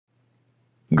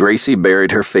Gracie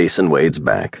buried her face in Wade's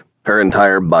back, her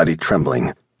entire body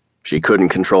trembling. She couldn't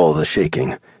control the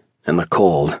shaking, and the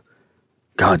cold.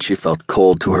 God, she felt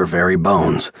cold to her very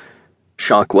bones.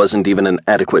 Shock wasn't even an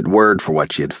adequate word for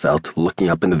what she had felt, looking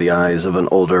up into the eyes of an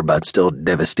older but still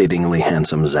devastatingly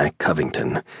handsome Zach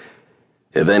Covington.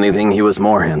 If anything, he was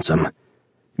more handsome.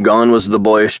 Gone was the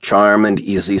boyish charm and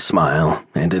easy smile,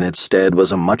 and in its stead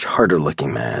was a much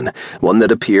harder-looking man, one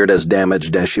that appeared as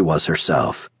damaged as she was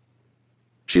herself.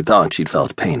 She thought she'd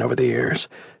felt pain over the years,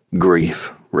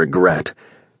 grief, regret.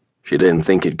 She didn't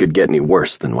think it could get any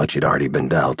worse than what she'd already been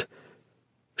dealt.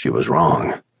 She was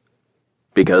wrong.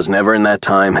 Because never in that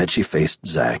time had she faced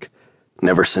Zach,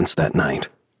 never since that night.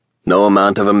 No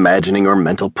amount of imagining or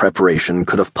mental preparation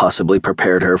could have possibly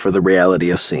prepared her for the reality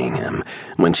of seeing him,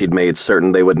 when she'd made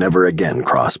certain they would never again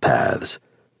cross paths.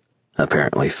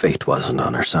 Apparently fate wasn't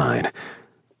on her side.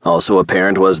 Also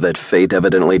apparent was that fate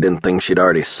evidently didn't think she'd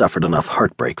already suffered enough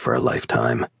heartbreak for a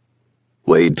lifetime.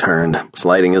 Wade turned,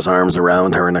 sliding his arms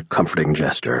around her in a comforting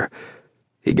gesture.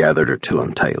 He gathered her to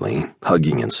him tightly,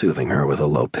 hugging and soothing her with a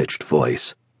low-pitched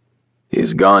voice.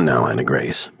 "He's gone now, Anna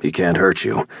Grace. He can't hurt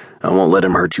you. I won't let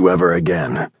him hurt you ever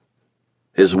again."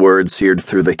 His words seared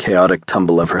through the chaotic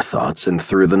tumble of her thoughts and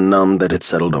through the numb that had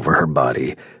settled over her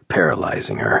body,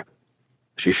 paralyzing her.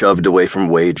 She shoved away from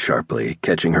Wade sharply,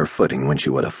 catching her footing when she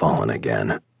would have fallen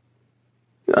again.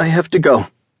 "I have to go,"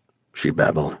 she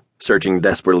babbled, searching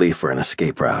desperately for an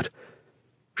escape route.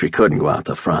 She couldn't go out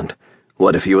the front.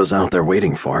 What if he was out there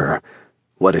waiting for her?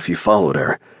 What if he followed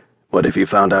her? What if he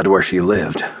found out where she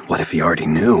lived? What if he already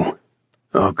knew?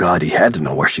 Oh God, he had to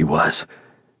know where she was.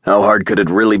 How hard could it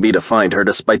really be to find her,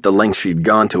 despite the lengths she'd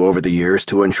gone to over the years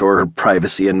to ensure her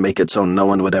privacy and make it so no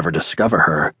one would ever discover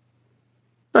her?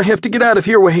 "I have to get out of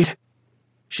here, Wade,"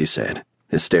 she said,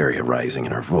 hysteria rising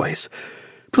in her voice.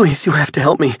 "Please, you have to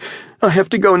help me. I have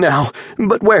to go now.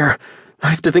 But where? I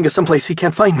have to think of someplace he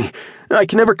can't find me. I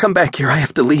can never come back here. I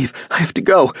have to leave. I have to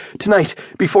go. Tonight,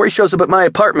 before he shows up at my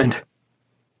apartment."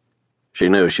 She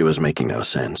knew she was making no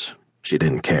sense. She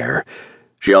didn't care.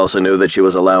 She also knew that she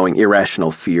was allowing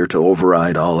irrational fear to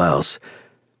override all else.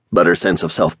 But her sense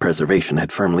of self-preservation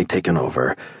had firmly taken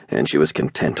over, and she was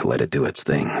content to let it do its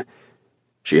thing.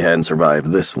 She hadn't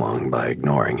survived this long by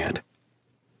ignoring it.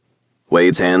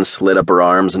 Wade's hands slid up her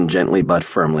arms and gently but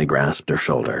firmly grasped her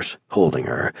shoulders, holding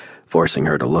her, forcing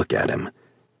her to look at him.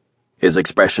 His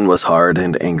expression was hard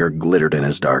and anger glittered in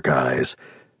his dark eyes.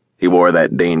 He wore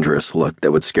that dangerous look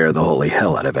that would scare the holy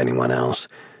hell out of anyone else.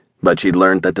 But she'd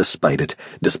learned that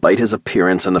despite his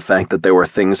appearance and the fact that there were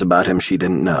things about him she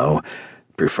didn't know,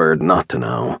 preferred not to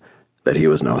know, that he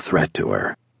was no threat to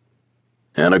her.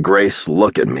 "Anna Grace,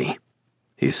 look at me,"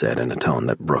 he said in a tone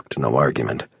that brooked no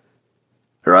argument.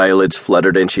 Her eyelids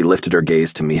fluttered and she lifted her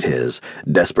gaze to meet his,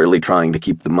 desperately trying to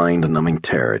keep the mind-numbing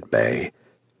terror at bay.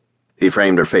 He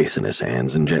framed her face in his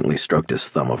hands and gently stroked his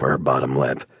thumb over her bottom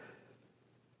lip.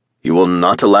 "You will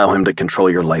not allow him to control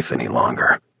your life any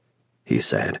longer," he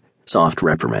said, soft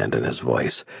reprimand in his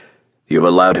voice. "You have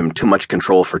allowed him too much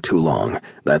control for too long.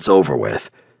 That's over with.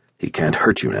 He can't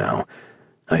hurt you now.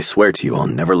 I swear to you I'll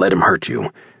never let him hurt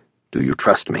you. Do you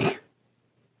trust me?"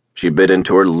 She bit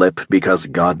into her lip because,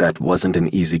 God, that wasn't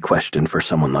an easy question for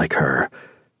someone like her.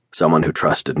 Someone who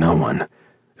trusted no one,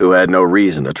 who had no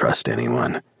reason to trust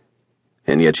anyone.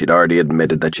 And yet she'd already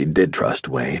admitted that she did trust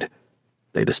Wade.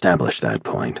 They'd established that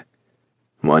point.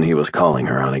 One he was calling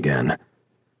her on again.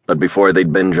 But before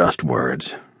they'd been just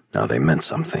words. Now they meant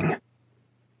something.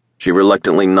 She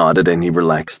reluctantly nodded and he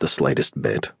relaxed the slightest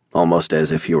bit, almost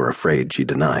as if he were afraid she'd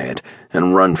deny it,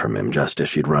 and run from him just as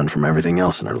she'd run from everything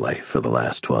else in her life for the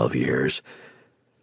last 12 years.